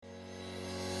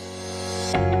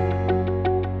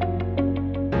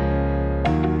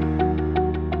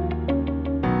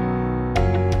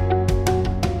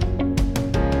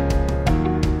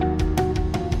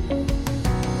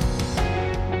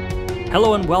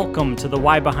Hello and welcome to the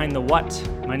Why Behind the What.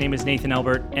 My name is Nathan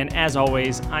Albert, and as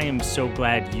always, I am so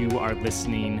glad you are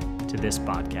listening to this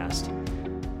podcast.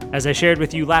 As I shared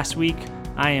with you last week,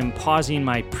 I am pausing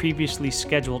my previously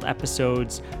scheduled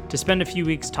episodes to spend a few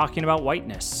weeks talking about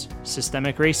whiteness,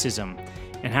 systemic racism,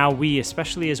 and how we,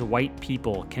 especially as white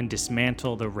people, can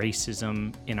dismantle the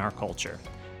racism in our culture.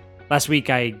 Last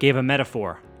week, I gave a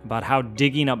metaphor about how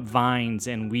digging up vines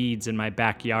and weeds in my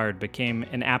backyard became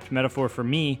an apt metaphor for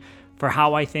me for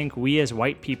how I think we as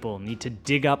white people need to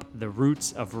dig up the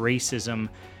roots of racism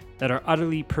that are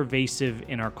utterly pervasive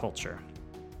in our culture.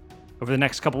 Over the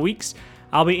next couple weeks,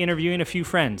 I'll be interviewing a few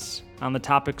friends on the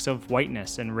topics of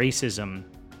whiteness and racism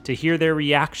to hear their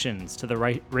reactions to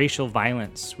the racial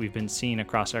violence we've been seeing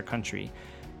across our country.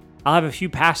 I'll have a few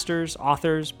pastors,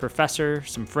 authors, professors,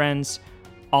 some friends,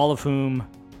 all of whom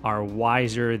are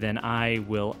wiser than I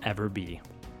will ever be.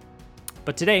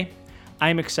 But today, I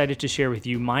am excited to share with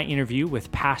you my interview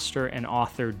with pastor and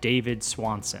author David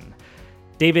Swanson.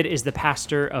 David is the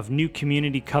pastor of New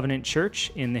Community Covenant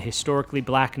Church in the historically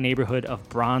black neighborhood of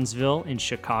Bronzeville in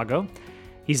Chicago.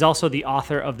 He's also the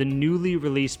author of the newly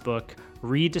released book,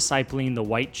 Rediscipling the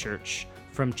White Church,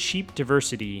 From Cheap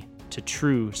Diversity to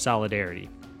True Solidarity.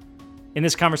 In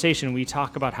this conversation, we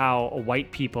talk about how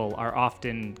white people are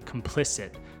often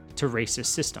complicit to racist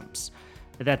systems,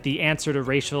 that the answer to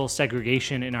racial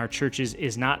segregation in our churches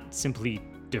is not simply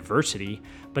diversity,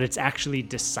 but it's actually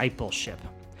discipleship.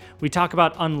 We talk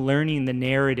about unlearning the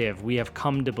narrative we have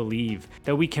come to believe,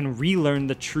 that we can relearn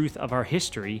the truth of our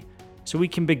history so we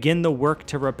can begin the work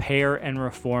to repair and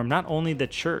reform not only the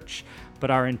church,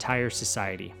 but our entire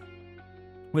society.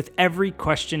 With every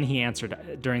question he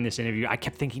answered during this interview, I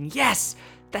kept thinking, yes,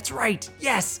 that's right.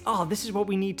 Yes. Oh, this is what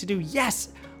we need to do. Yes,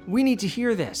 we need to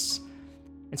hear this.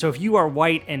 And so if you are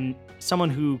white and someone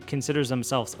who considers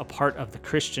themselves a part of the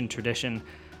Christian tradition,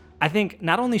 I think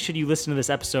not only should you listen to this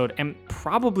episode and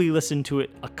probably listen to it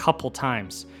a couple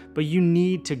times, but you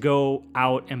need to go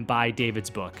out and buy David's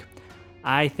book.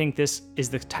 I think this is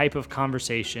the type of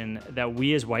conversation that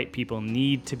we as white people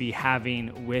need to be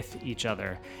having with each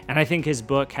other. And I think his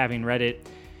book, having read it,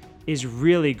 is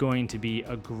really going to be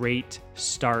a great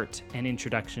start and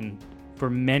introduction for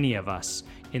many of us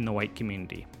in the white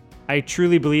community. I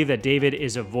truly believe that David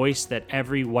is a voice that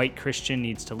every white Christian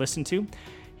needs to listen to.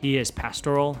 He is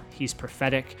pastoral, he's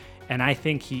prophetic, and I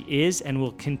think he is and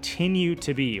will continue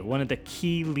to be one of the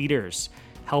key leaders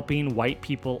helping white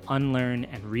people unlearn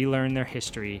and relearn their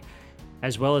history,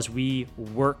 as well as we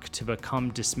work to become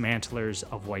dismantlers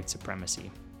of white supremacy.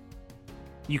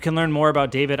 You can learn more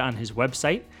about David on his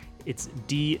website. It's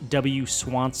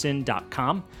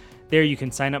dwswanson.com. There you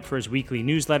can sign up for his weekly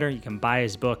newsletter, you can buy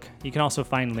his book, you can also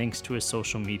find links to his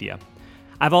social media.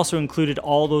 I've also included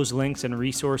all those links and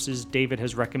resources David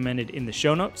has recommended in the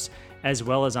show notes, as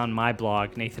well as on my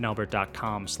blog,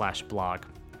 nathanalbert.com/blog.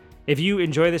 If you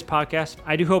enjoy this podcast,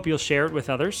 I do hope you'll share it with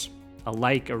others. A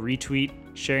like, a retweet,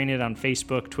 sharing it on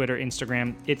Facebook, Twitter,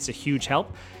 Instagram, it's a huge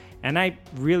help. And I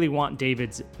really want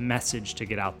David's message to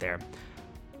get out there.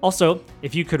 Also,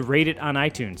 if you could rate it on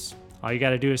iTunes, all you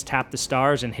got to do is tap the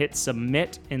stars and hit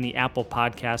submit in the Apple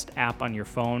Podcast app on your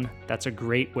phone. That's a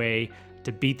great way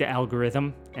to beat the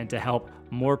algorithm and to help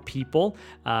more people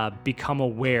become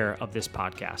aware of this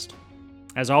podcast.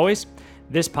 As always,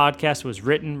 this podcast was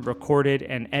written, recorded,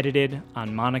 and edited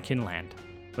on Monacan land.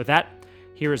 With that,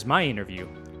 here is my interview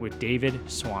with David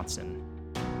Swanson.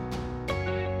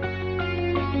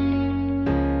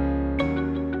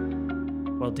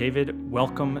 Well, David,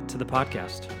 welcome to the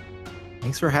podcast.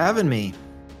 Thanks for having me.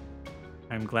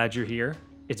 I'm glad you're here.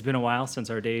 It's been a while since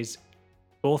our days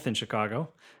both in Chicago.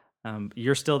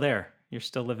 You're still there. You're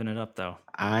still living it up, though.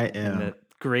 I am. In the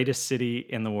greatest city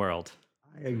in the world.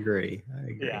 I agree.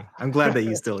 Yeah. I'm glad that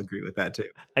you still agree with that, too.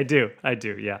 I do,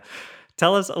 yeah.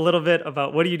 Tell us a little bit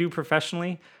about what do you do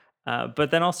professionally, but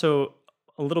then also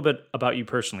a little bit about you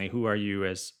personally. Who are you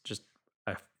as just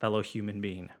a fellow human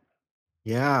being?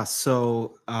 Yeah,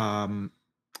 so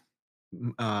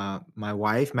my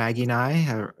wife, Maggie, and I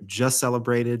have just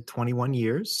celebrated 21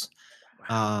 years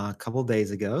a couple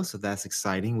days ago, so that's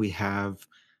exciting. We have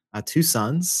two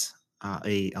sons,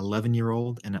 a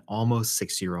 11-year-old and an almost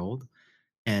 6-year-old.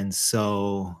 And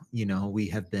so, we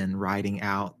have been riding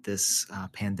out this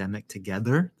pandemic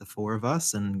together, the four of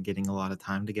us, and getting a lot of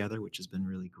time together, which has been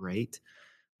really great.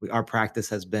 Our practice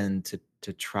has been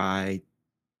to try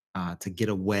to get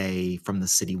away from the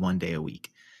city one day a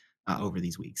week over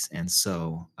these weeks. And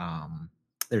so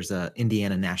there's a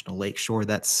Indiana National Lake Shore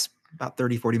that's about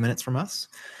 30, 40 minutes from us.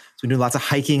 So we do lots of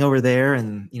hiking over there.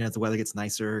 And, as the weather gets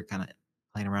nicer, kind of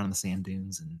playing around in the sand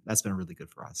dunes, and that's been really good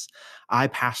for us. I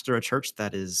pastor a church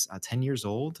that is 10 years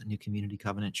old, a New Community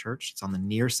Covenant Church. It's on the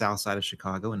near south side of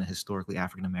Chicago in a historically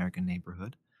African American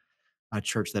neighborhood, a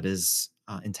church that is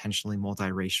intentionally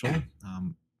multiracial,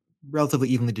 relatively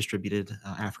evenly distributed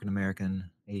African American,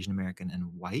 Asian American, and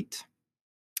white.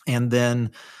 And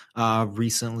then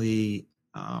recently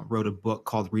wrote a book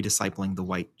called Rediscipling the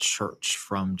White Church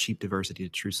From Cheap Diversity to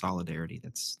True Solidarity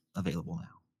that's available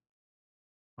now.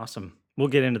 Awesome. We'll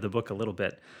get into the book a little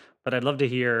bit, but I'd love to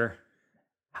hear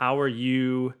how are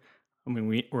you? I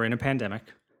mean, we're in a pandemic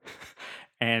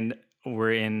and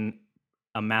we're in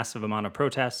a massive amount of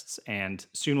protests, and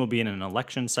soon we'll be in an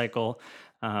election cycle.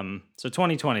 So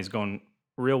 2020 is going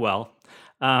real well.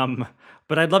 Um,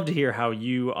 but I'd love to hear how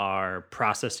you are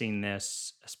processing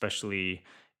this, especially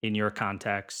in your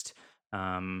context,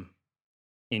 um,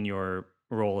 in your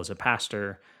role as a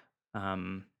pastor,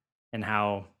 um, and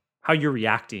how you're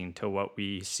reacting to what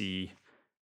we see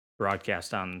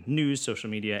broadcast on news, social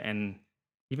media, and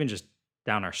even just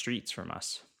down our streets from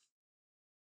us.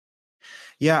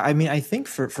 Yeah, I mean, I think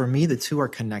for me, the two are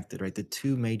connected, right? The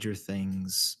two major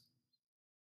things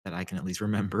that I can at least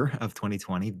remember of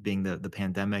 2020 being the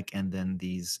pandemic, and then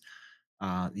these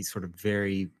sort of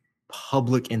very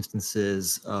public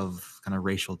instances of kind of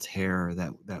racial terror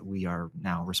that we are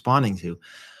now responding to.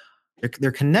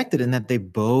 They're connected in that they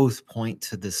both point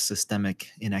to this systemic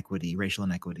inequity, racial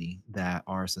inequity that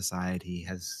our society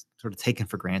has sort of taken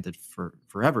for granted for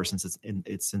forever since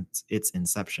its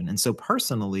inception. And so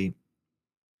personally,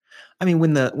 I mean,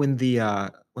 when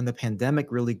the pandemic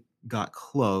really got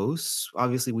close,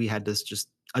 obviously we had to just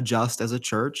adjust as a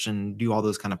church and do all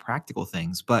those kind of practical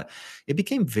things. But it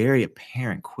became very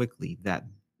apparent quickly that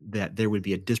there would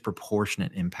be a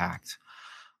disproportionate impact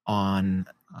on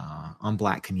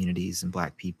Black communities and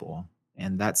Black people,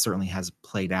 and that certainly has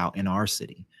played out in our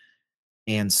city.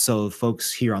 And so,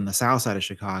 folks here on the South Side of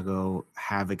Chicago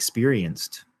have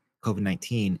experienced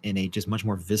COVID-19 in a just much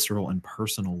more visceral and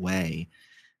personal way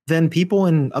than people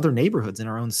in other neighborhoods in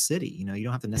our own city. You know, you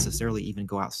don't have to necessarily even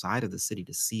go outside of the city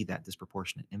to see that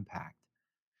disproportionate impact.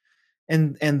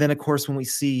 And then, of course, when we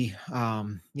see,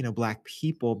 Black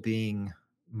people being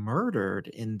murdered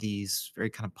in these very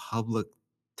kind of public,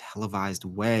 televised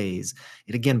ways,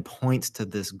 it again points to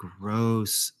this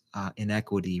gross,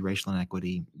 inequity, racial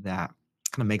inequity that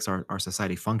kind of makes our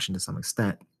society function to some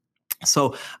extent.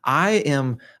 So I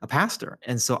am a pastor,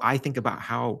 and so I think about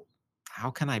how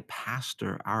can I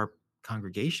pastor our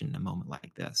congregation in a moment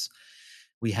like this?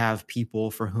 We have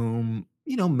people for whom,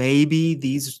 maybe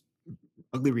these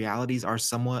ugly realities are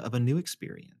somewhat of a new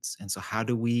experience. And so how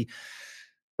do we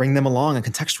bring them along and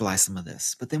contextualize some of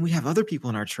this? But then we have other people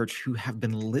in our church who have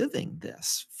been living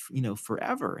this,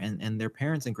 forever, and their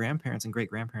parents and grandparents and great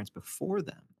grandparents before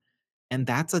them. And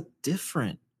that's a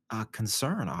different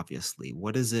concern, obviously.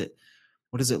 What does it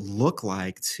look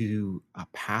like to a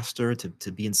pastor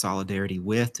to be in solidarity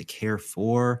with, to care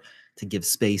for, to give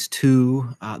space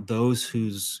to those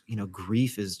whose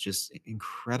grief is just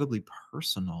incredibly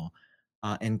personal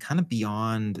and kind of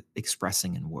beyond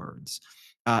expressing in words.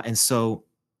 And so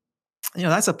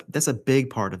that's a big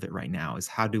part of it right now is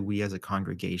how do we as a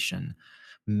congregation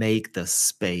make the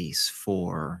space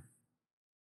for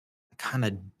kind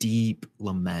of deep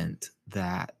lament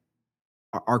that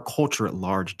our culture at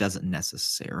large doesn't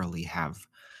necessarily have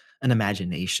an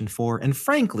imagination for. And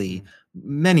frankly, Mm,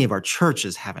 many of our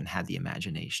churches haven't had the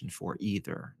imagination for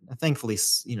either. Thankfully,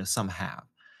 some have.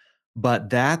 But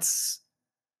that's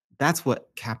what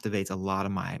captivates a lot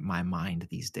of my mind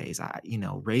these days.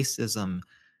 Racism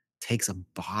takes a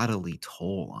bodily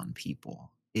toll on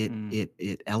people. It mm, it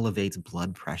it elevates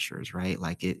blood pressures, right?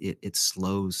 Like it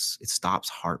stops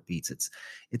heartbeats.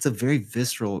 It's a very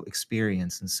visceral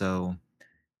experience. And so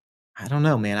I don't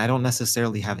know, man. I don't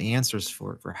necessarily have answers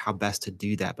for how best to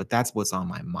do that, but that's what's on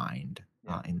my mind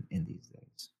yeah. in these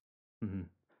days. Mhm.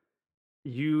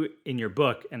 You in your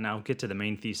book, and I'll get to the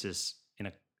main thesis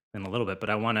in a little bit, but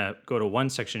I want to go to one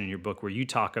section in your book where you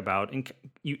talk about and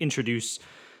you introduce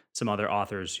some other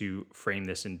authors who frame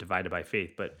this in Divided by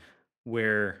Faith, but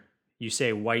where you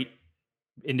say white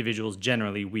individuals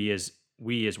generally, we as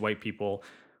white people,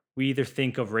 we either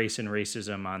think of race and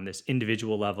racism on this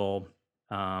individual level.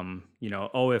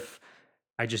 Oh, if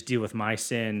I just deal with my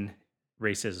sin,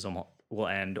 racism will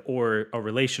end, or a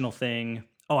relational thing.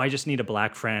 Oh, I just need a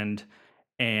black friend,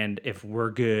 and if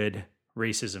we're good,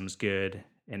 racism's good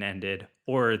and ended.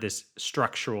 Or this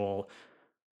structural,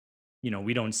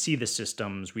 we don't see the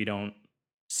systems, we don't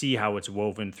see how it's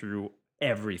woven through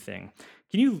everything.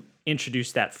 Can you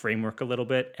introduce that framework a little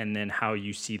bit and then how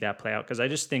you see that play out? Because I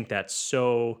just think that's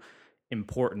so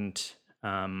important.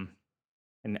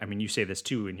 And I mean, you say this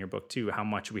too in your book too, how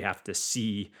much we have to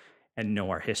see and know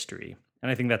our history.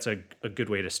 And I think that's a good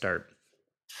way to start.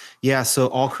 Yeah, so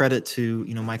all credit to,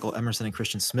 Michael Emerson and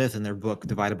Christian Smith and their book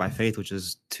Divided by Faith, which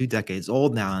is 2 decades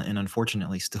old now and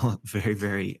unfortunately still very,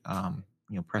 very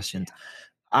prescient.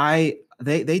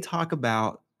 They talk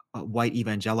about white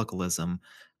evangelicalism.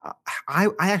 Uh, I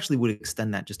actually would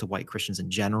extend that just to white Christians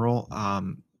in general.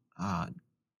 Uh,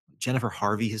 Jennifer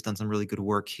Harvey has done some really good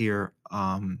work here.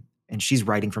 And she's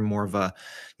writing from more of a,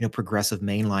 progressive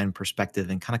mainline perspective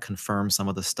and kind of confirms some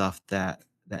of the stuff that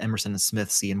Emerson and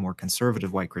Smith see in more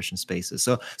conservative white Christian spaces.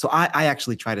 So I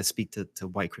actually try to speak to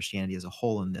white Christianity as a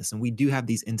whole in this. And we do have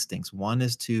these instincts. One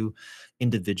is to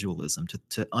individualism,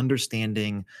 to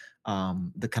understanding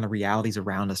the kind of realities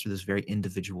around us through this very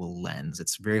individual lens.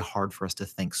 It's very hard for us to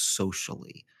think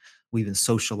socially. We've been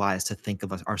socialized to think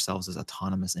of ourselves as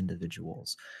autonomous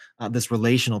individuals. This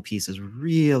relational piece is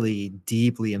really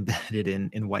deeply embedded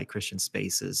in white Christian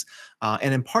spaces.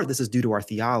 And in part, this is due to our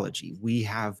theology. We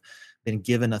have been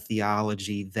given a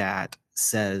theology that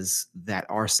says that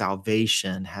our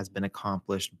salvation has been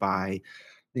accomplished by,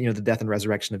 the death and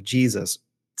resurrection of Jesus,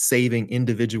 saving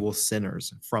individual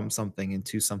sinners from something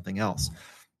into something else.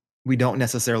 We don't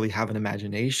necessarily have an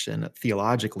imagination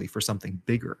theologically for something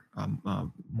bigger,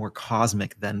 more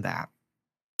cosmic than that.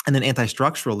 And then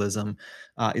anti-structuralism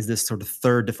is this sort of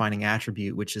third defining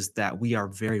attribute, which is that we are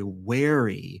very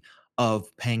wary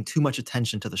of paying too much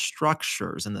attention to the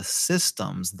structures and the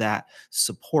systems that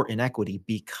support inequity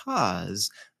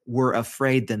because we're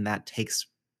afraid then that takes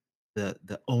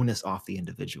the onus off the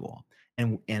individual,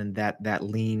 and that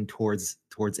lean towards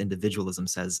individualism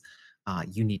says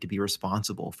you need to be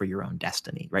responsible for your own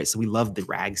destiny, right? So we love the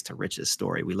rags to riches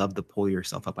story. We love the pull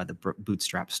yourself up by the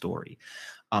bootstrap story.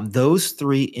 Those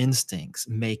three instincts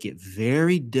make it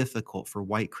very difficult for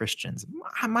white Christians.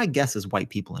 My guess is white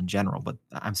people in general, but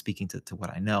I'm speaking to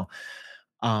what I know,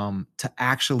 to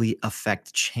actually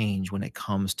affect change when it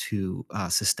comes to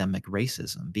systemic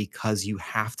racism, because you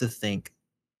have to think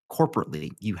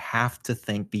corporately. You have to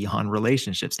think beyond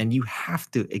relationships, and you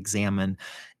have to examine,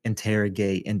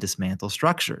 interrogate, and dismantle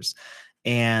structures.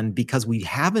 And because we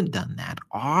haven't done that,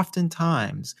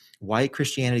 oftentimes white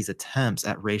Christianity's attempts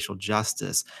at racial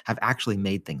justice have actually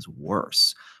made things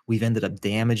worse. We've ended up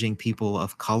damaging people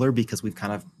of color because we've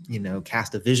kind of,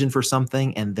 cast a vision for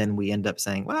something. And then we end up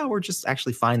saying, well, we're just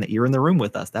actually fine that you're in the room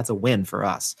with us. That's a win for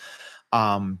us.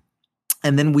 Um,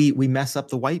 and then we mess up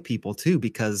the white people too,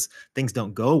 because things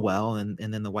don't go well, and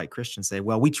then the white Christians say,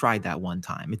 well, we tried that one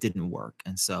time, it didn't work,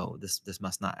 and so this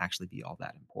must not actually be all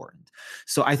that important.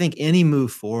 So I think any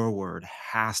move forward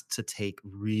has to take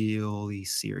really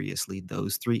seriously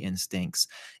those three instincts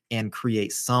and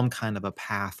create some kind of a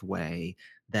pathway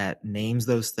that names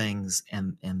those things,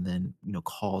 and then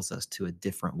calls us to a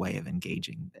different way of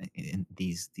engaging in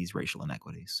these racial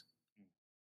inequities.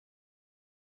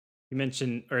 You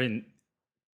mentioned, or in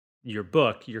your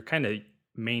book, your kind of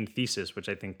main thesis, which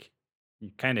I think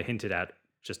you kind of hinted at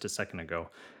just a second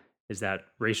ago, is that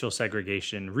racial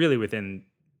segregation, really within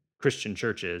Christian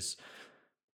churches,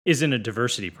 isn't a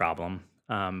diversity problem,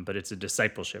 but it's a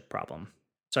discipleship problem.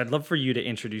 So I'd love for you to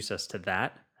introduce us to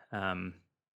that,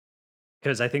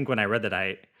 because I think when I read that,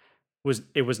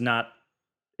 it was not.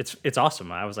 It's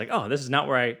awesome. I was like, oh, this is not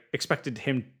where I expected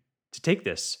him to take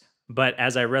this. But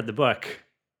as I read the book,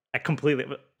 I completely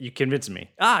you convinced me.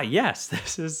 Ah, yes,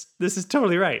 this is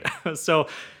totally right. So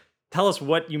tell us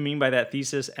what you mean by that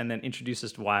thesis, and then introduce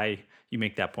us to why you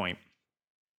make that point.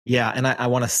 Yeah, and I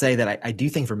want to say that I do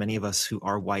think for many of us who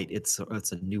are white, it's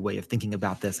a new way of thinking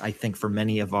about this. I think for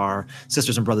many of our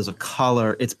sisters and brothers of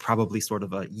color, it's probably sort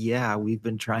of a, yeah, we've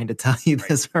been trying to tell you Right.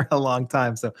 this for a long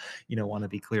time. So, want to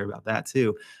be clear about that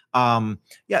too.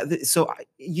 Yeah,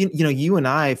 you and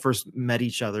I first met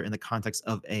each other in the context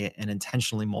of an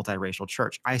intentionally multiracial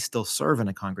church. I still serve in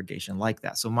a congregation like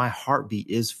that. So my heartbeat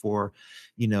is for,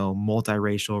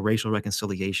 multiracial, racial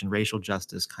reconciliation, racial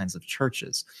justice kinds of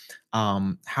churches.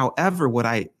 However, what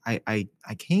I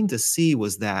came to see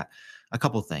was that a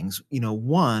couple things.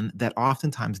 One, that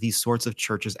oftentimes these sorts of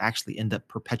churches actually end up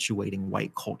perpetuating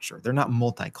white culture. They're not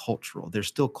multicultural. They're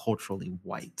still culturally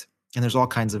white. And there's all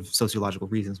kinds of sociological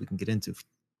reasons we can get into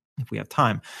if we have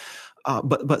time.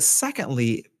 But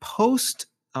secondly, post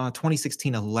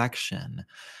 2016 election,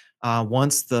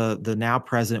 once the now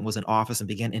president was in office and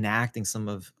began enacting some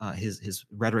of his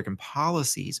rhetoric and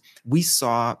policies, we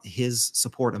saw his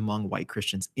support among white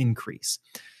Christians increase.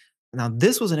 Now,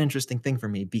 this was an interesting thing for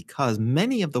me because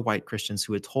many of the white Christians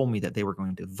who had told me that they were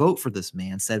going to vote for this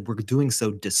man said we're doing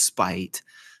so despite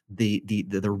the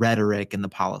rhetoric and the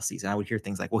policies. And I would hear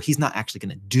things like, "Well, he's not actually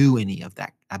going to do any of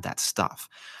that stuff."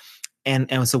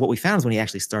 And so what we found is when he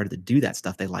actually started to do that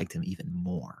stuff, they liked him even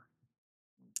more.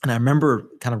 And I remember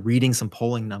kind of reading some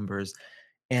polling numbers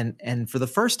and for the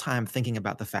first time thinking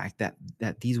about the fact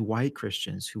that these white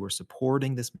Christians who are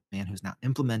supporting this man who's now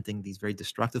implementing these very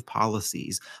destructive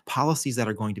policies that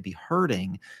are going to be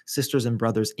hurting sisters and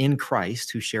brothers in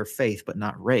Christ who share faith but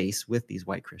not race with these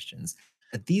white Christians,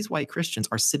 that these white Christians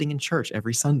are sitting in church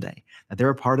every Sunday, that they're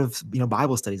a part of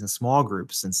Bible studies and small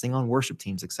groups and sing on worship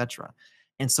teams, etc.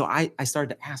 And so I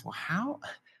started to ask, well,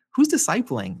 who's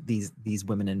discipling these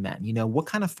women and men? What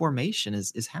kind of formation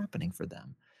is happening for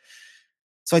them?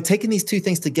 So I'd taken these two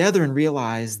things together and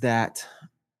realized that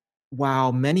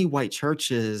while many white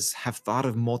churches have thought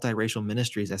of multiracial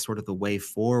ministries as sort of the way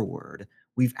forward,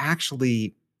 we've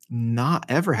actually not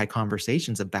ever had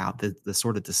conversations about the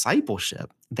sort of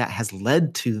discipleship that has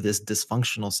led to this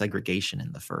dysfunctional segregation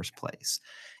in the first place.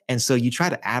 And so you try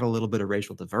to add a little bit of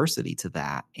racial diversity to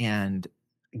that. And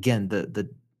again,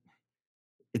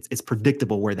 it's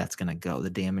predictable where that's going to go, the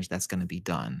damage that's going to be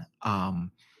done.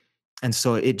 And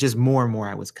so it just more and more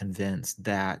I was convinced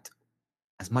that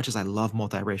as much as I love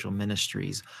multiracial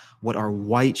ministries, what our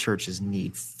white churches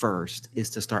need first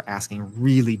is to start asking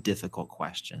really difficult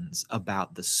questions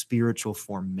about the spiritual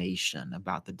formation,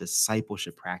 about the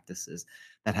discipleship practices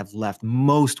that have left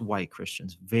most white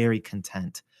Christians very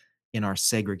content in our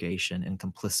segregation and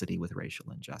complicity with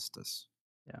racial injustice.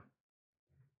 Yeah.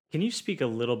 Can you speak a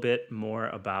little bit more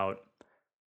about,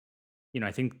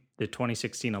 I think the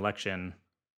 2016 election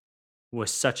was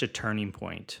such a turning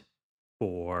point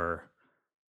for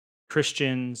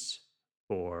Christians,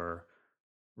 for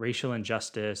racial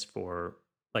injustice, for,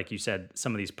 like you said,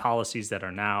 some of these policies that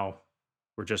are now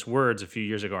were just words a few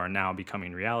years ago are now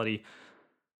becoming reality.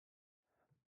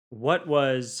 What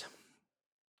was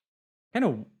kind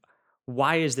of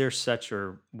why is there such,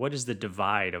 or what is the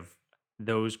divide of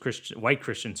those white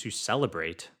Christians who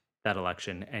celebrate that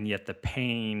election, and yet the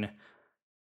pain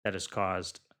that has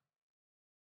caused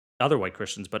other white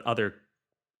Christians, but other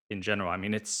in general? I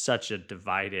mean, it's such a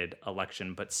divided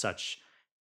election, but such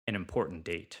an important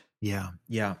date. Yeah,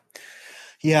 yeah.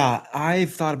 Yeah,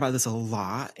 I've thought about this a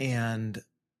lot, and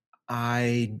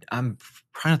I'm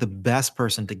probably not the best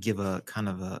person to give a kind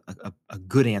of a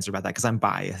good answer about that because I'm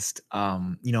biased.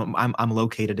 I'm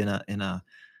located in a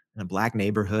black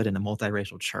neighborhood in a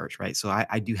multiracial church, right? So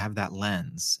I do have that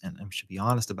lens, and I should be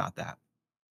honest about that.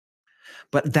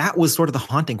 But that was sort of the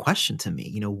haunting question to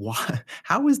me. Why?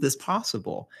 How is this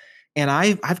possible? And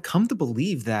I've come to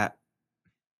believe that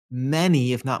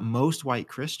many, if not most, white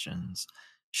Christians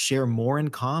share more in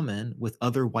common with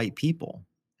other white people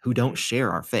who don't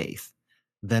share our faith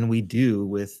than we do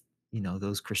with,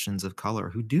 those Christians of color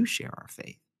who do share our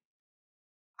faith.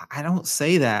 I don't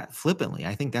say that flippantly.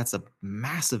 I think that's a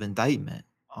massive indictment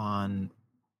on,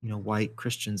 white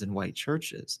Christians and white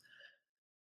churches.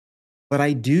 But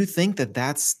I do think that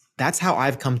that's how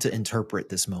I've come to interpret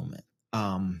this moment.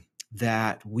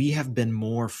 That we have been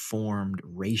more formed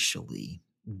racially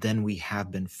than we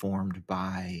have been formed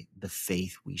by the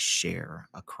faith we share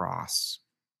across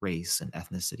race and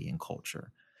ethnicity and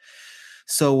culture.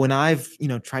 So when I've,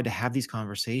 tried to have these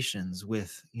conversations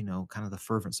with, kind of the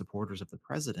fervent supporters of the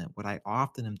president, what I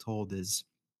often am told is,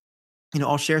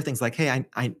 I'll share things like, "Hey,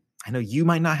 I know you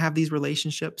might not have these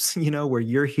relationships, where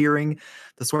you're hearing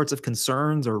the sorts of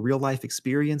concerns or real life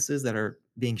experiences that are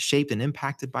being shaped and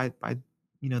impacted by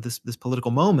this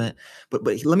political moment. But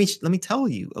let me tell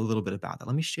you a little bit about that.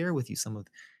 Let me share with you some of,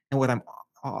 and what I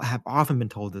have often been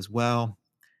told as well.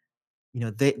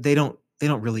 They don't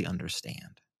really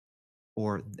understand,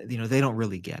 or they don't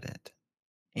really get it,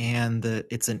 and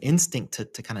it's an instinct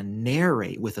to kind of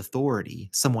narrate with authority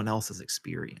someone else's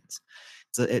experience.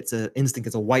 It's a instinct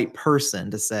as a white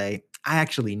person to say, I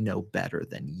actually know better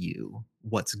than you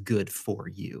what's good for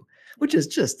you, which is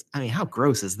just, I mean, how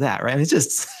gross is that, right? I mean, it's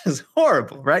just it's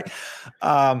horrible, right?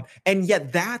 And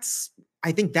yet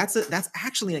I think that's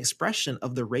actually an expression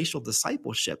of the racial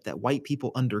discipleship that white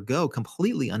people undergo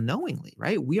completely unknowingly,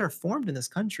 right? We are formed in this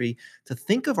country to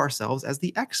think of ourselves as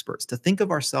the experts, to think of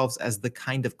ourselves as the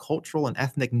kind of cultural and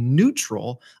ethnic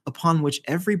neutral upon which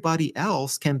everybody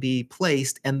else can be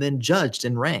placed and then judged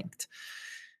and ranked.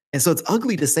 And so it's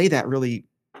ugly to say that really,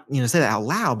 say that out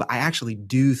loud, but I actually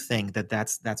do think that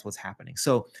that's what's happening.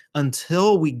 So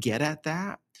until we get at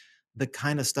that, the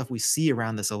kind of stuff we see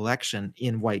around this election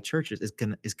in white churches is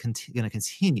going to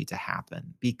continue to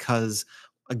happen because,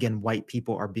 again, white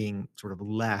people are being sort of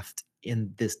left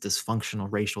in this dysfunctional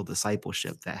racial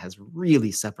discipleship that has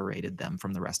really separated them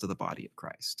from the rest of the body of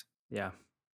Christ. Yeah.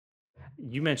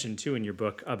 You mentioned too in your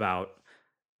book about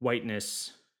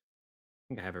whiteness. I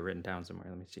think I have it written down somewhere.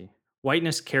 Let me see.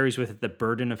 Whiteness carries with it the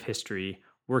burden of history,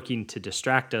 working to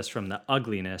distract us from the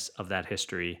ugliness of that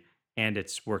history, and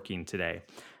it's working today.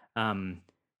 Um,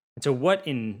 and so,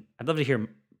 I'd love to hear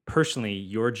personally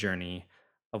your journey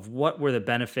of what were the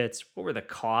benefits, what were the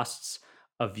costs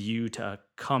of you to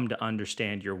come to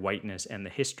understand your whiteness and the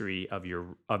history of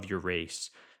your race.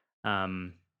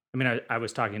 I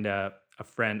was talking to a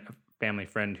family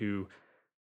friend who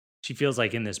she feels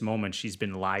like in this moment she's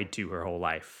been lied to her whole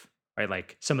life, right?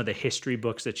 Like some of the history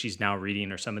books that she's now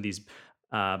reading, or some of these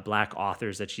black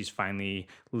authors that she's finally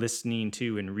listening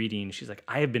to and reading. She's like,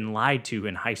 I have been lied to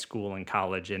in high school and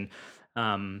college. And,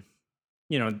 um,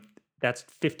 you know, that's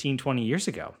 15, 20 years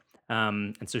ago.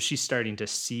 And so she's starting to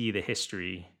see the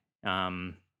history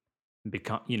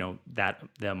become, that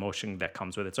the emotion that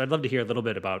comes with it. So I'd love to hear a little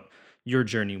bit about your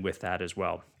journey with that as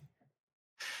well.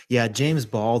 Yeah, James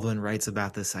Baldwin writes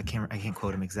about this. I can't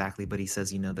quote him exactly, but he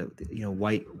says,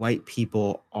 that white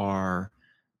people are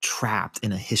trapped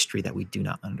in a history that we do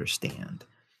not understand.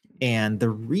 And the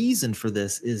reason for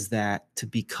this is that to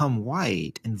become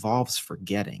white involves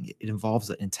forgetting. It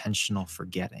involves an intentional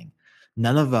forgetting.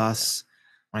 None of Yeah. us,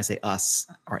 when I say us,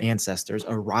 our ancestors,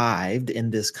 arrived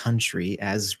in this country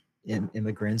as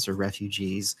immigrants or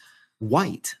refugees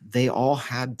white. They all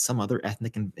had some other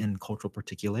ethnic and cultural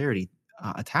particularity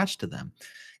attached to them.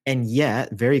 And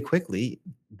yet, very quickly,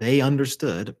 they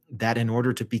understood that in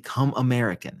order to become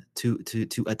American, to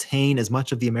attain as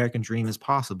much of the American dream as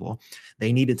possible,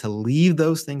 they needed to leave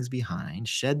those things behind,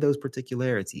 shed those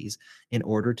particularities in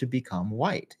order to become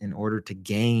white, in order to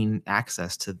gain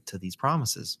access to these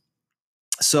promises.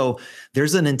 So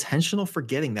there's an intentional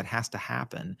forgetting that has to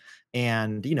happen.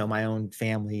 And, my own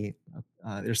family,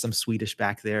 there's some Swedish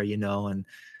back there, and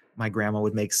my grandma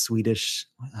would make Swedish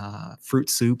fruit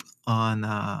soup on,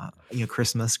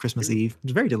 Christmas Ooh, Eve.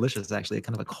 It's very delicious, actually,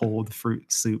 kind of a cold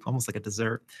fruit soup, almost like a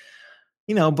dessert.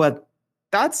 But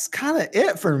that's kinda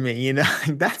it for me,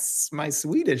 That's my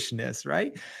Swedishness,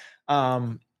 right?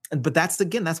 Um, but that's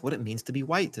what it means to be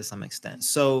white to some extent.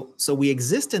 So we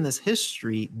exist in this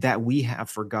history that we have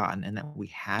forgotten and that we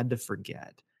had to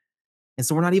forget. And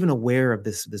so we're not even aware of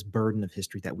this burden of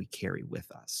history that we carry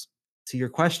with us. To your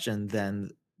question,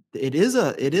 then it is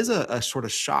a sort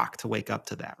of shock to wake up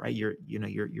to that, right?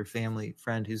 Your family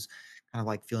friend who's kind of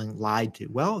like feeling lied to.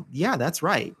 Well, yeah, that's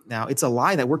right. Now it's a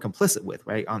lie that we're complicit with,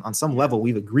 right? On some yeah. level,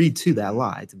 we've agreed to that Mhm.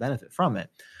 lie to benefit from it.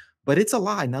 But it's a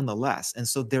lie nonetheless. And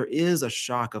so there is a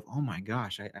shock of, oh my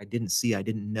gosh, I didn't see, I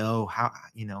didn't know how,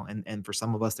 and for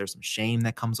some of us, there's some shame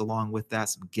that comes along with that,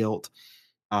 some guilt,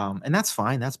 and that's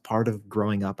fine. That's part of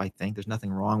growing up, I think. There's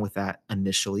nothing wrong with that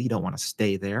initially. You don't want to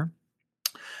stay there.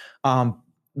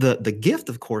 The gift,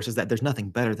 of course, is that there's nothing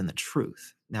better than the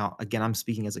truth. Now, again, I'm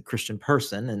speaking as a Christian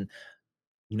person, and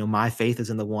my faith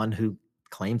is in the one who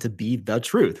claimed to be the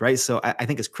truth, right? So I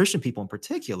think as Christian people in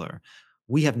particular,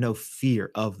 we have no fear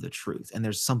of the truth. And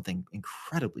there's something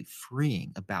incredibly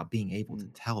freeing about being able to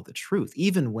Mm, tell the truth,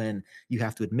 even when you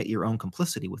have to admit your own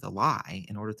complicity with a lie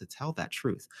in order to tell that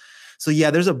truth. So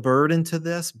yeah, there's a burden to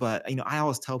this, but I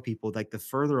always tell people, like, the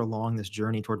further along this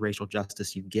journey toward racial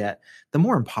justice you get, the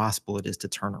more impossible it is to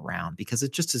turn around because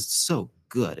it just is so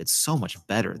good. It's so much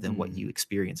better than what mm, you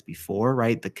experienced before,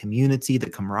 right? The community, the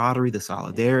camaraderie, the yeah.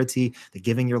 solidarity, the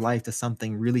giving your life to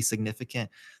something really significant.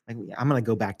 Like, I'm going to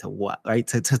go back to what, right?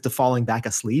 To falling back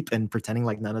asleep and pretending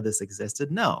like none of this existed?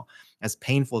 No. As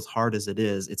painful, as hard as it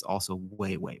is, it's also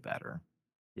way, way better.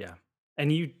 Yeah.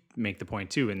 And you make the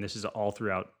point too, and this is all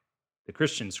throughout the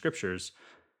Christian scriptures,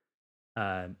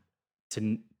 uh,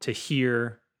 to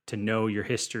hear, to know your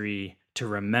history, to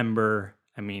remember.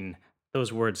 I mean,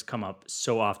 those words come up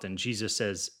so often. Jesus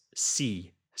says,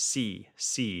 "See, see,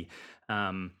 see,"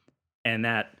 um, and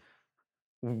that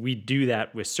we do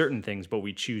that with certain things, but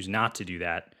we choose not to do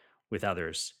that with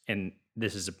others. And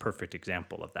this is a perfect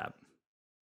example of that.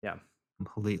 Yeah.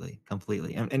 Completely,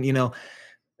 completely. And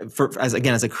as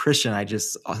again, as a Christian, I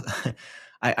just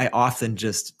I often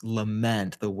just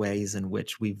lament the ways in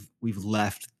which we've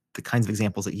left the kinds of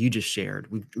examples that you just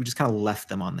shared. We just kind of left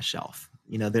them on the shelf.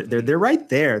 They're Mhm. right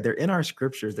there. They're in our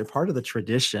scriptures. They're part of the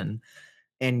tradition,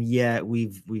 and yet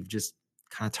we've just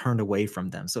kind of turned away from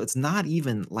them. So it's not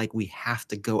even like we have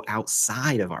to go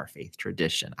outside of our faith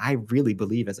tradition. I really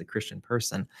believe, as a Christian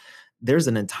person, there's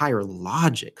an entire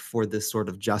logic for this sort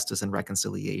of justice and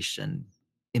reconciliation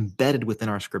embedded within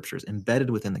our scriptures, embedded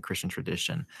within the Christian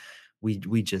tradition.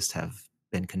 We just have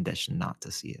been conditioned not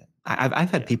to see it. I've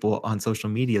had Yeah. people on social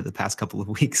media the past couple of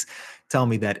weeks tell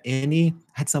me that I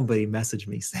had somebody message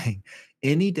me saying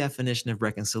any definition of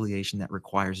reconciliation that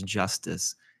requires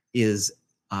justice is,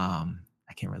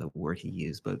 I can't remember the word he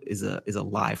used, but is a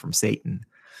lie from Satan.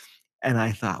 And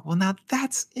I thought, well, now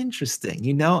that's interesting,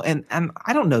 you know, and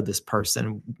I don't know this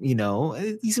person, you know,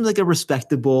 he seems like a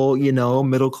respectable, you know,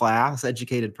 middle class,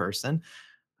 educated person.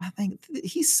 I think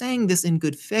he's saying this in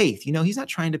good faith. You know, he's not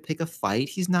trying to pick a fight.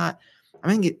 He's not.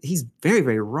 I mean, he's very,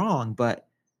 very wrong. But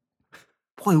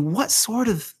boy, what sort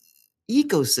of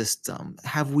ecosystem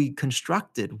have we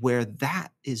constructed where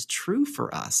that is true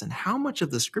for us? And how much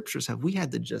of the scriptures have we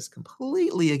had to just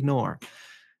completely ignore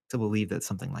to believe that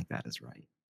something like that is right?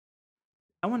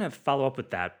 I want to follow up with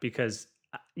that because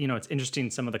it's interesting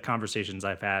some of the conversations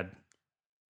I've had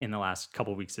in the last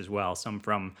couple weeks as well. Some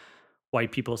from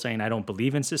white people saying I don't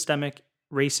believe in systemic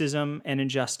racism and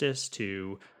injustice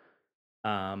to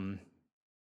um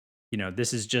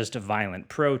this is just a violent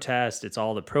protest. It's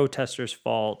all the protesters'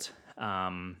 fault.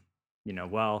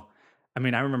 Well, I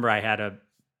mean, I remember I had a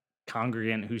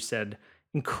congregant who said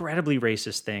incredibly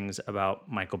racist things about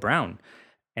Michael Brown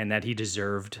and that he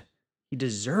deserved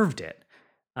it.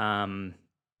 Um,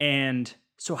 and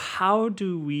so how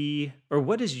do we or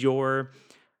what is your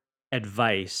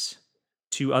advice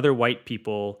to other white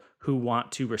people who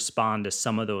want to respond to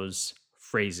some of those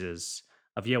phrases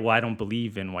of, yeah, well, I don't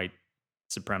believe in white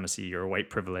supremacy or white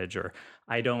privilege, or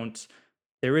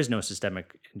there is no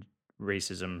systemic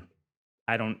racism.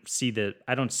 I don't see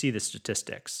the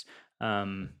statistics.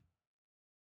 Um,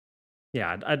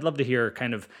 yeah, I'd love to hear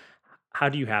kind of how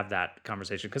do you have that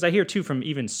conversation? Because I hear too from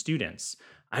even students,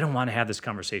 I don't want to have this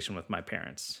conversation with my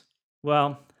parents.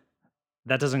 Well,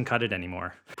 that doesn't cut it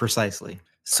anymore. Precisely.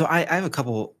 So I have a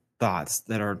couple thoughts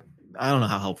that are I don't know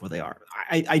how helpful they are.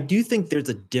 I do think there's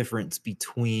a difference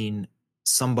between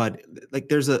somebody like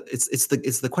there's a it's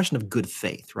the question of good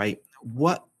faith, right?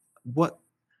 What what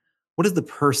is the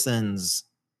person's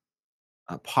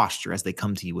posture as they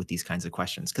come to you with these kinds of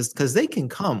questions? Because they can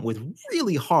come with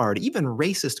really hard, even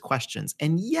racist questions,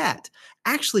 and yet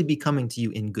actually be coming to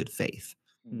you in good faith.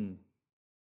 Mm,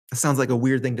 It sounds like a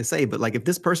weird thing to say, but like if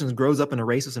this person grows up in a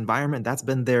racist environment, that's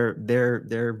been their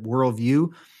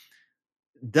worldview,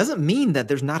 doesn't mean that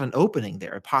there's not an opening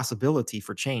there, a possibility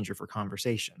for change or for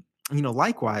conversation. You know,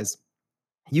 likewise,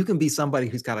 you can be somebody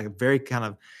who's got a very kind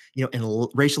of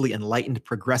racially enlightened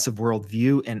progressive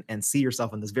worldview and see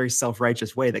yourself in this very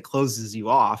self-righteous way that closes you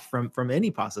off from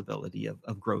any possibility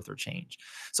of growth or change.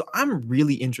 So I'm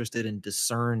really interested in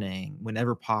discerning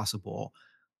whenever possible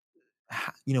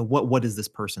what is this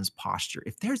person's posture.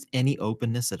 If there's any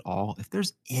openness at all, if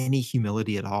there's any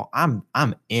humility at all, I'm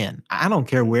in. I don't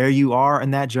care mm, where you are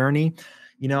in that journey.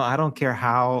 I don't care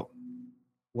how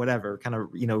whatever kind of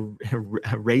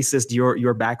racist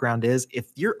your background is.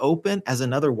 If you're open as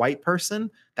another white person,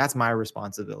 that's my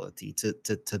responsibility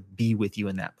to be with you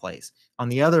in that place. On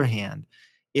the other hand,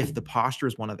 if the posture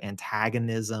is one of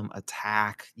antagonism,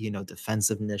 attack,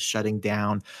 defensiveness, shutting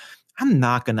down, I'm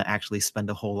not going to actually spend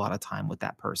a whole lot of time with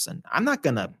that person. I'm not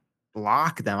going to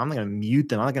block them. I'm not going to mute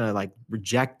them. I'm not going to like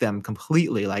reject them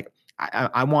completely. Like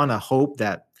I want to hope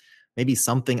that maybe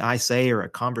something I say or a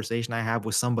conversation I have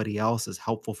with somebody else is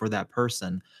helpful for that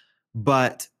person.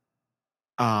 But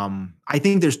I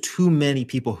think there's too many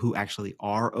people who actually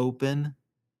are open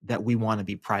that we want to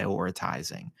be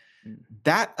prioritizing. mm,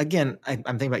 That again, I'm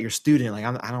thinking about your student. Like,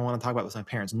 I don't want to talk about with my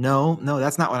parents. No, no,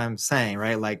 that's not what I'm saying,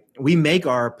 right? Like, we make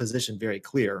our position very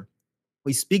clear.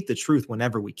 We speak the truth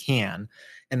whenever we can,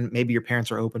 and maybe your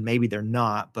parents are open, maybe they're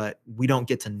not, but we don't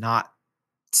get to not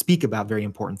speak about very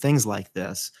important things like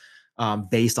this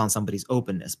based on somebody's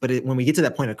openness. But when we get to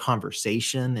that point of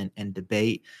conversation and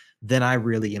debate, then I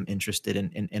really am interested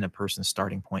in a person's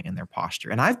starting point and their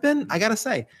posture. And I mm. gotta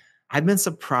say, I've been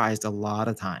surprised a lot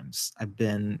of times.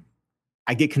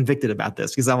 I get convicted about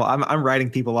this because I'm writing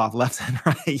people off left and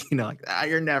right, like,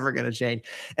 you're never going to change.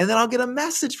 And then I'll get a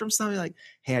message from somebody like,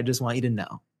 hey, I just want you to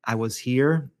know I was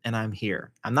here and I'm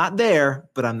here. I'm not there,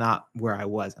 but I'm not where I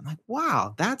was. I'm like,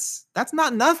 wow, that's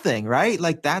not nothing, right?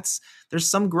 Like there's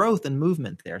some growth and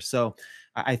movement there. So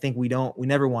I think we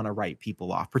never want to write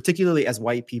people off, particularly as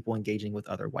white people engaging with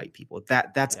other white people.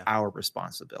 That's Yeah, our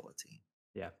responsibility.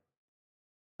 yeah.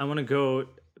 I want to go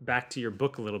back to your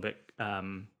book a little bit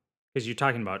because you're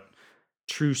talking about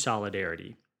true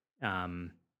solidarity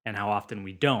and how often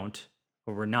we don't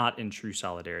or we're not in true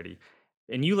solidarity.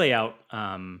 And you lay out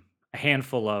a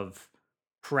handful of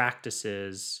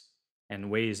practices and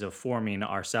ways of forming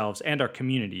ourselves and our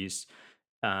communities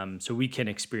so we can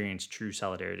experience true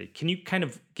solidarity. Can you kind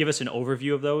of give us an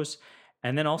overview of those?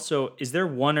 And then also, is there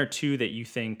one or two that you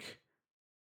think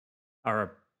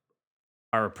are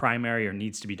are primary or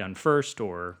needs to be done first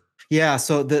or Yeah.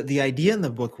 So the idea in the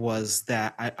book was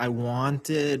that I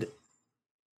wanted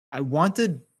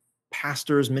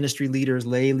pastors, ministry leaders,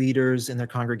 lay leaders in their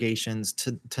congregations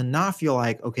to not feel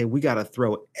like, okay, we got to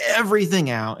throw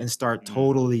everything out and start Mm,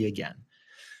 totally again.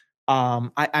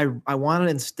 I wanted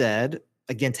instead,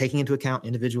 again, taking into account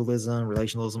individualism,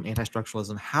 relationalism,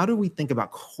 anti-structuralism, how do we think about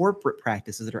corporate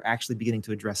practices that are actually beginning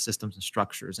to address systems and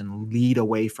structures and lead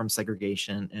away from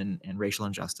segregation and racial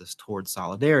injustice towards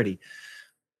solidarity?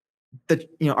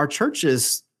 Our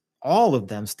churches, all of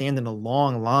them stand in a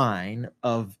long line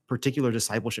of particular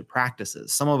discipleship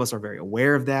practices. Some of us are very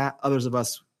aware of that. Others of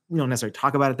us, we don't necessarily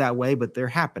talk about it that way, but they're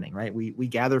happening, right? We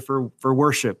gather for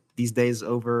worship these days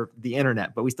over the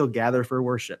internet, but we still gather for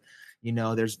worship.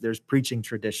 There's preaching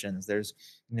traditions. There's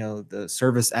the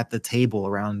service at the table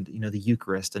around the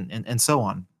Eucharist and so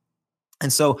on.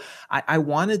 And so I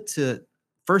wanted to,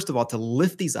 first of all, to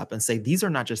lift these up and say, these are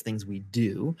not just things we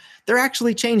do. They're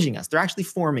actually changing us. They're actually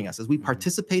forming us. As we mhm,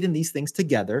 participate in these things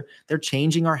together, they're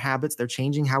changing our habits. They're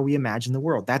changing how we imagine the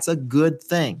world. That's a good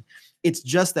thing. It's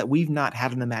just that we've not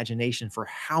had an imagination for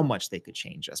how much they could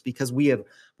change us, because we have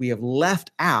left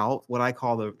out what I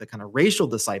call the kind of racial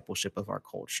discipleship of our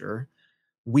culture.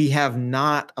 We have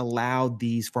not allowed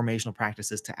these formational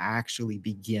practices to actually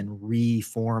begin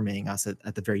reforming us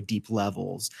at the very deep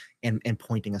levels and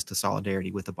pointing us to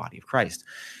solidarity with the body of Christ.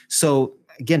 So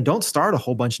again, don't start a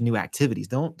whole bunch of new activities.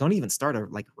 Don't even start a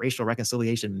like racial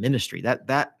reconciliation ministry.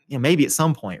 That maybe at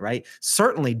some point, right?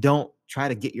 Certainly don't try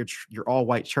to get your all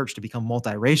white church to become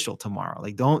multiracial tomorrow.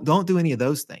 Like don't do any of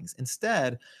those things.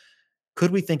 Instead,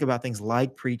 could we think about things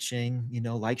like preaching,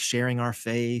 like sharing our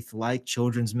faith, like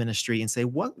children's ministry, and say,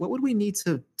 what would we need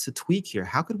to tweak here?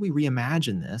 How could we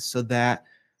reimagine this so that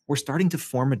we're starting to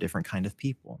form a different kind of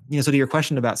people? So to your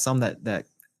question about some that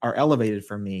are elevated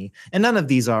for me, and none of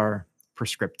these are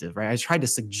prescriptive, right? I tried to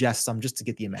suggest some just to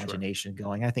get the sure. imagination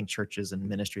going. I think churches and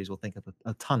ministries will think of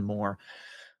a ton more.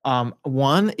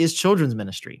 One is children's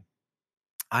ministry.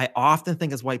 I often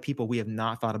think as white people, we have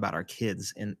not thought about our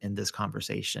kids in this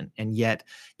conversation. And yet,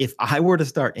 if I were to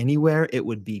start anywhere, it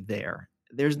would be there.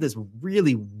 There's Mm, this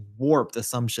really warped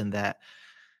assumption that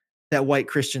white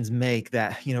Christians make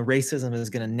that, racism is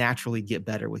going to naturally get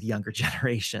better with younger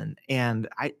generation. And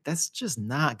that's just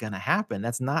not going to happen.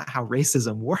 That's not how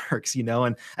racism works.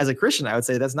 And as a Christian, I would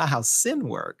say that's not how sin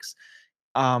works.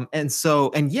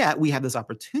 And yet we have this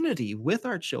opportunity with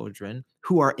our children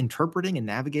who are interpreting and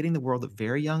navigating the world at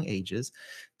very young ages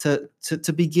to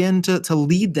begin to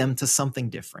lead them to something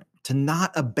different, to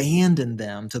not abandon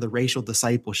them to the racial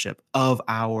discipleship of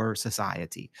our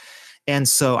society. And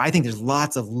so I think there's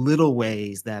lots of little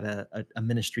ways that a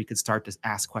ministry could start to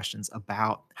ask questions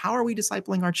about how are we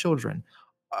discipling our children?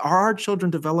 Are our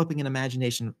children developing an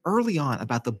imagination early on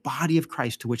about the body of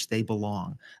Christ to which they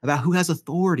belong, about who has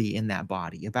authority in that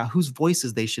body, about whose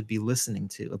voices they should be listening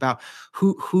to, about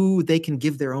who they can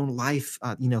give their own life,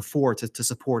 for to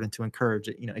support and to encourage,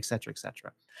 et cetera, et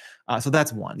cetera. So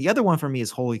that's one. The other one for me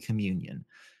is Holy Communion,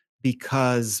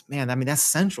 because man, I mean that's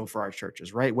central for our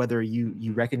churches, right? Whether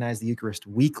you recognize the Eucharist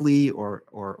weekly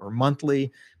or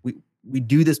monthly, we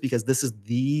do this because this is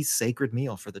the sacred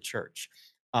meal for the church.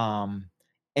 Um,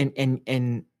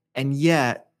 and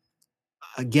yet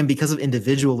again, because of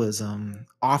individualism,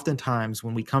 oftentimes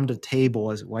when we come to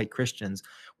table as white Christians,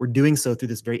 we're doing so through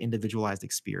this very individualized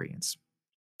experience.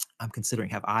 I'm considering,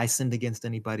 have I sinned against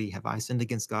anybody? Have I sinned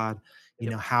against God?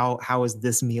 yep. How is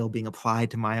this meal being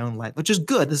applied to my own life? Which is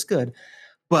good, it's good.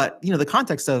 But the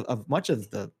context of much of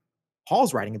the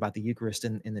Paul's writing about the Eucharist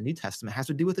in the New Testament has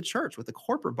to do with the church, with the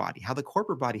corporate body, how the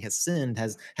corporate body has sinned,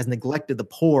 has neglected the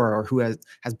poor, or who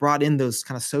has brought in those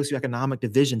kind of socioeconomic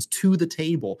divisions to the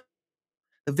table,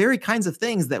 the very kinds of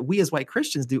things that we as white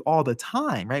Christians do all the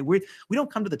time, right? We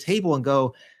don't come to the table and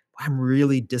go, I'm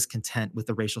really discontent with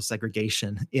the racial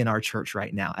segregation in our church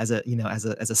right now as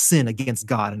a sin against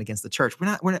God and against the church. We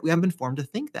haven't been formed to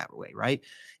think that way, right?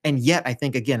 And yet I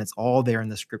think again it's all there in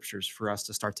the scriptures for us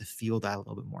to start to feel that a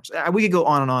little bit more. So we could go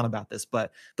on and on about this,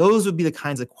 but those would be the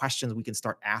kinds of questions we can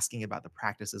start asking about the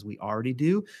practices we already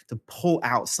do to pull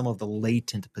out some of the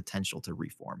latent potential to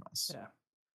reform us. Yeah.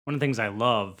 One of the things I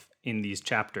love in these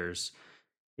chapters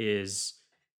is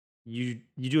you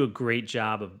do a great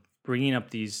job of bringing up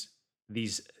these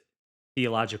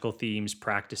theological themes,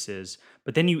 practices,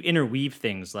 but then you interweave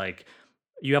things like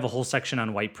you have a whole section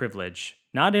on white privilege,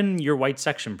 not in your white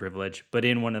section privilege, but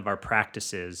in one of our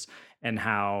practices and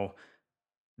how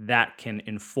that can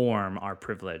inform our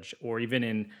privilege. Or even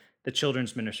in the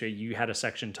children's ministry, you had a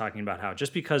section talking about how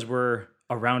just because we're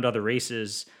around other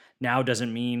races now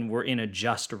doesn't mean we're in a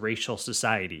just racial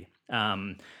society.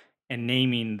 And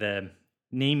naming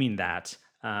that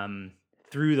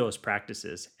through those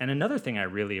practices. And another thing I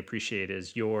really appreciate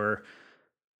is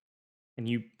and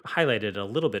you highlighted it a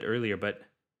little bit earlier, but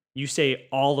you say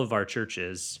all of our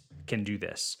churches can do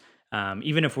this.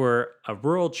 Even if we're a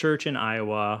rural church in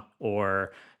Iowa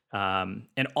or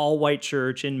an all white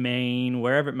church in Maine,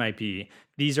 wherever it might be,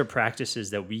 these are practices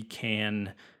that we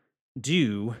can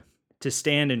do to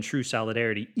stand in true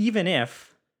solidarity, even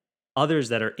if others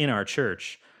that are in our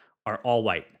church are all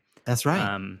white. That's right.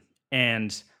 Um,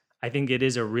 and I think it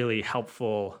is a really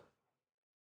helpful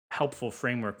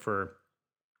framework for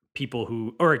people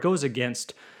who, or it goes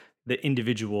against the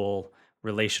individual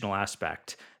relational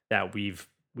aspect that we've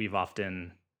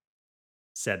often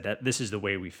said that this is the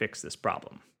way we fix this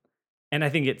problem. And I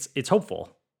think it's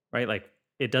hopeful, right? Like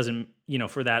it doesn't,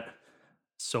 for that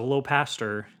solo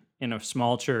pastor in a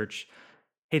small church,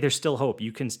 hey, there's still hope.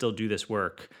 You can still do this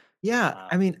work. Yeah, Um,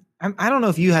 I mean, I don't know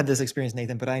if you had this experience,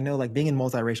 Nathan, but I know, like, being in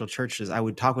multiracial churches, I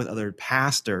would talk with other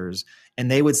pastors, and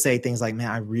they would say things like, "Man,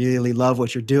 I really love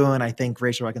what you're doing. I think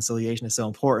racial reconciliation is so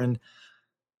important.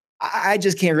 I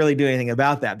just can't really do anything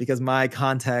about that because my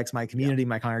context, my yeah. community,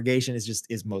 my congregation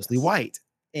is mostly Yes. white."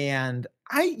 And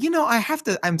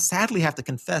I'm sadly have to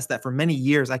confess that for many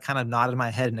years I kind of nodded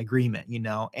my head in agreement,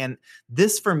 and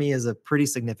this for me is a pretty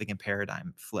significant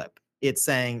paradigm flip. It's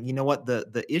saying, you know what,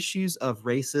 the issues of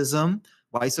racism,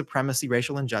 white supremacy,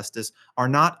 racial injustice are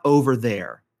not over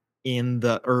there in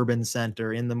the urban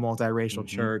center, in the multiracial Hmm.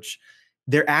 church.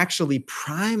 They're actually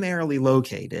primarily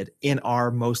located in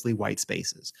our mostly white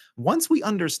spaces. Once we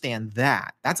understand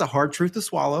that, that's a hard truth to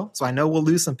swallow. So I know we'll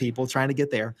lose some people trying to get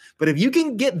there. But if you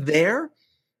can get there,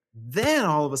 then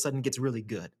all of a sudden it gets really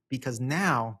good because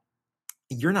now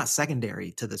you're not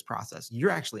secondary to this process. You're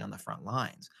actually on the front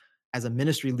lines. As a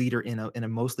ministry leader in a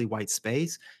mostly white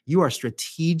space, you are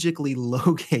strategically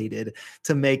located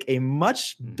to make a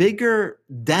much Hmm. bigger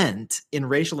dent in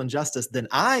racial injustice than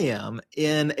I am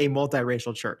in a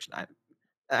multiracial church.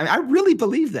 I really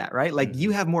believe that, right? Like, you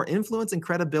Hmm. have more influence and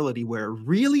credibility where it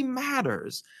really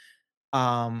matters,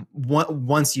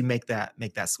 once you make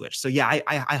that switch. So yeah,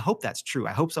 I hope that's true.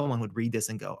 I hope someone would read this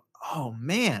and go, "Oh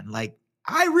man, like,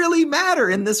 I really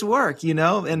matter in this work, and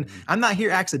Hmm. I'm not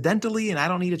here accidentally, and I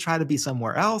don't need to try to be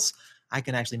somewhere else. I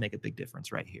can actually make a big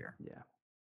difference right here." Yeah.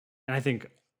 And I think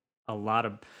a lot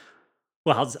of,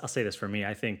 well, I'll say this for me.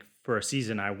 I think for a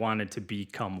season, I wanted to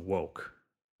become woke.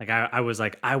 Like I was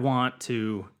like, I want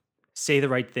to say the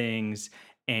right things,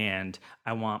 and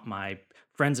I want my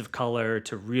friends of color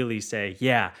to really say,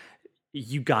 "Yeah,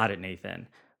 you got it, Nathan."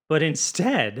 But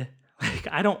instead, like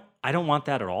I don't want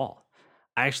that at all.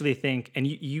 I actually think, and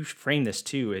you frame this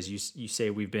too, as you say,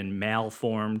 we've been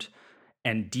malformed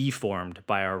and deformed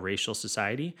by our racial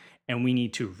society, and we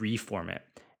need to reform it.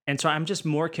 And so I'm just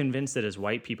more convinced that as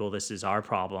white people, this is our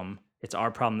problem. It's our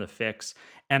problem to fix.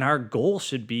 And our goal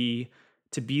should be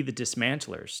to be the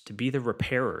dismantlers, to be the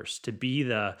repairers,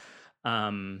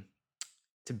 um,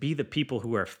 to be the people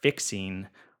who are fixing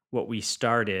what we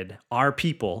started, our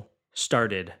people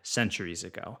started centuries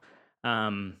ago.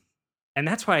 Um, and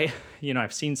that's why,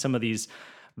 I've seen some of these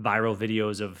viral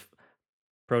videos of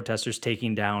protesters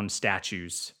taking down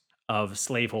statues of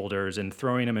slaveholders and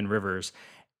throwing them in rivers.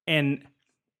 And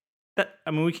that,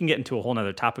 I mean, we can get into a whole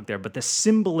nother topic there, but the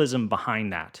symbolism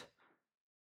behind that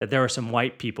there are some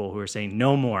white people who are saying,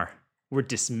 no more. We're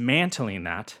dismantling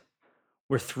that.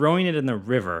 We're throwing it in the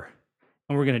river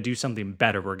and we're going to do something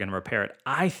better. We're going to repair it.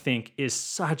 I think is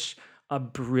such a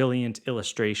brilliant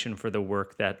illustration for the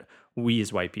work that we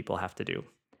as white people have to do.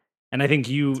 And I think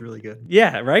It's really good.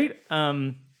 yeah, right?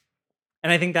 And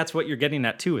I think that's what you're getting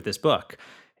at too with this book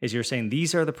is you're saying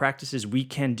these are the practices we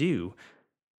can do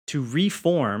to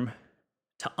reform,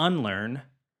 to unlearn,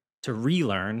 to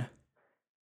relearn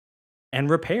and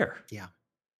repair. Yeah.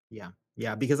 Yeah.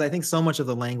 Yeah, because I think so much of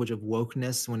the language of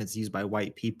wokeness when it's used by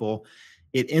white people,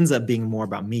 it ends up being more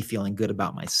about me feeling good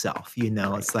about myself. Right.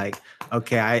 It's like,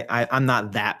 okay, I'm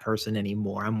not that person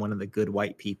anymore. I'm one of the good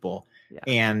white people. Yeah.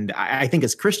 And I think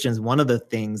as Christians, one of the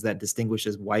things that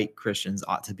distinguishes white Christians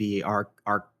ought to be our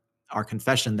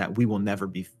confession that we will never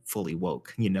be fully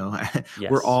woke. We're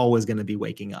Yes. always going to be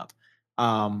waking up.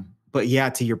 But yeah,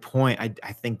 to your point,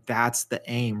 I think that's the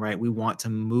aim, right? We want to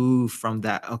move from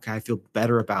that, okay, I feel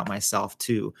better about myself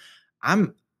too.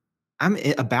 I'm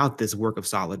about this work of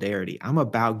solidarity. I'm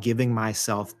about giving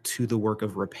myself to the work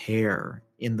of repair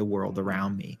in the world Mhm.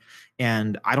 around me.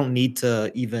 And I don't need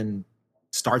to even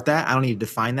start that. I don't need to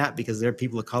define that because there are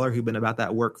people of color who've been about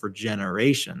that work for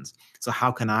generations. So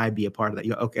how can I be a part of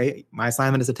that? Okay, my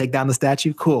assignment is to take down the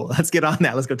statue. Cool. Let's get on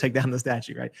that. Let's go take down the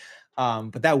statue, right?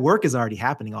 But that work is already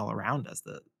happening all around us.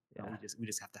 Yeah. We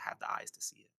just have to have the eyes to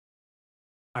see it.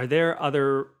 Are there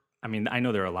other, I mean, I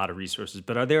know there are a lot of resources,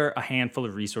 but are there a handful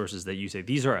of resources that you say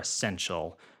these are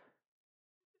essential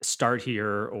start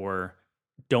here or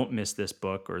don't miss this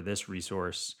book or this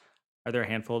resource? Are there a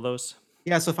handful of those?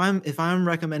 Yeah, so if I'm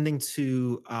recommending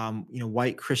to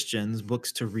white Christians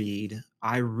books to read,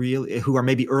 I really who are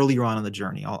maybe earlier on in the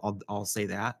journey, I'll say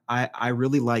that I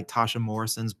really like Tasha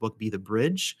Morrison's book Be the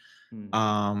Bridge.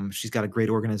 Hmm. She's got a great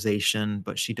organization,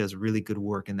 but she does really good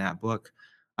work in that book.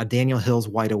 Daniel Hill's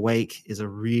Wide Awake is a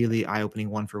really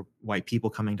eye-opening one for white people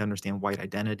coming to understand white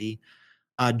identity.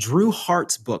 Drew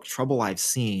Hart's book, Trouble I've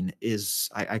Seen, is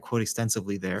I quote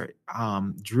extensively there.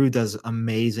 Drew does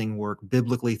amazing work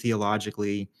biblically,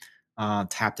 theologically,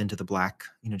 tapped into the Black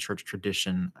church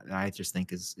tradition. I just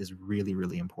think is really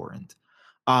really important.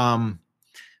 Um,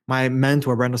 my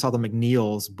mentor, Brenda Salda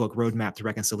McNeil's book, Roadmap to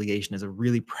Reconciliation, is a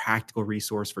really practical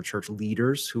resource for church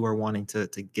leaders who are wanting to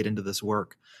get into this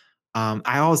work.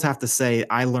 I always have to say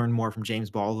I learn more from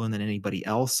James Baldwin than anybody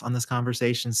else on this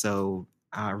conversation. So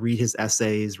read his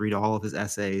essays, read all of his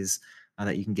essays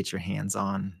that you can get your hands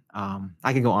on.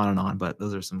 I can go on and on, but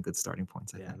those are some good starting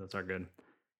points, I Yeah, think. those are good.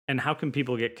 And how can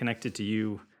people get connected to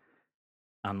you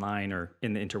online or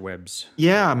in the interwebs?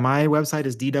 Yeah, my website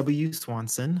is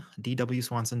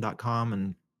dwswanson.com,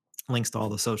 and links to all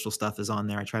the social stuff is on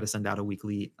there. I try to send out a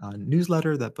weekly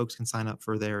newsletter that folks can sign up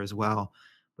for there as well.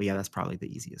 But yeah, that's probably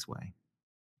the easiest way.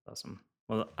 Awesome.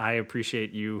 Well, I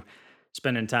appreciate you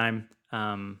spending time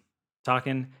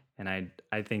talking, and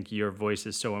I think your voice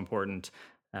is so important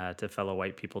to fellow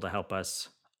white people to help us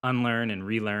unlearn and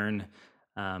relearn,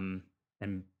 and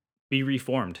be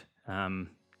reformed, and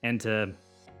to,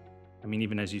 I mean,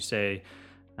 even as you say,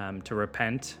 to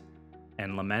repent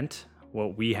and lament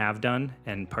what we have done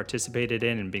and participated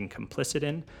in and being complicit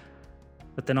in,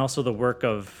 but then also the work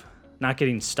of not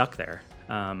getting stuck there,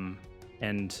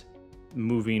 and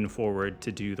moving forward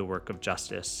to do the work of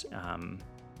justice.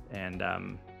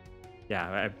 And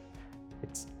yeah,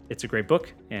 it's a great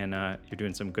book, and you're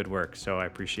doing some good work. So I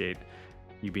appreciate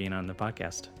you being on the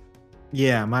podcast.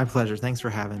 Yeah, my pleasure. Thanks for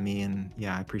having me. And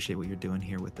yeah, I appreciate what you're doing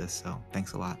here with this. So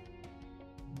thanks a lot.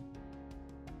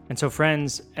 And so,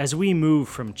 friends, as we move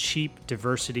from cheap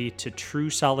diversity to true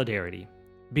solidarity,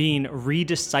 being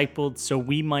rediscipled so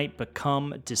we might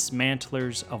become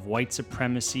dismantlers of white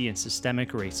supremacy and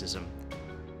systemic racism,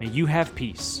 may you have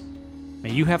peace,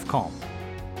 may you have calm,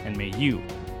 and may you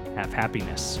have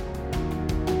happiness.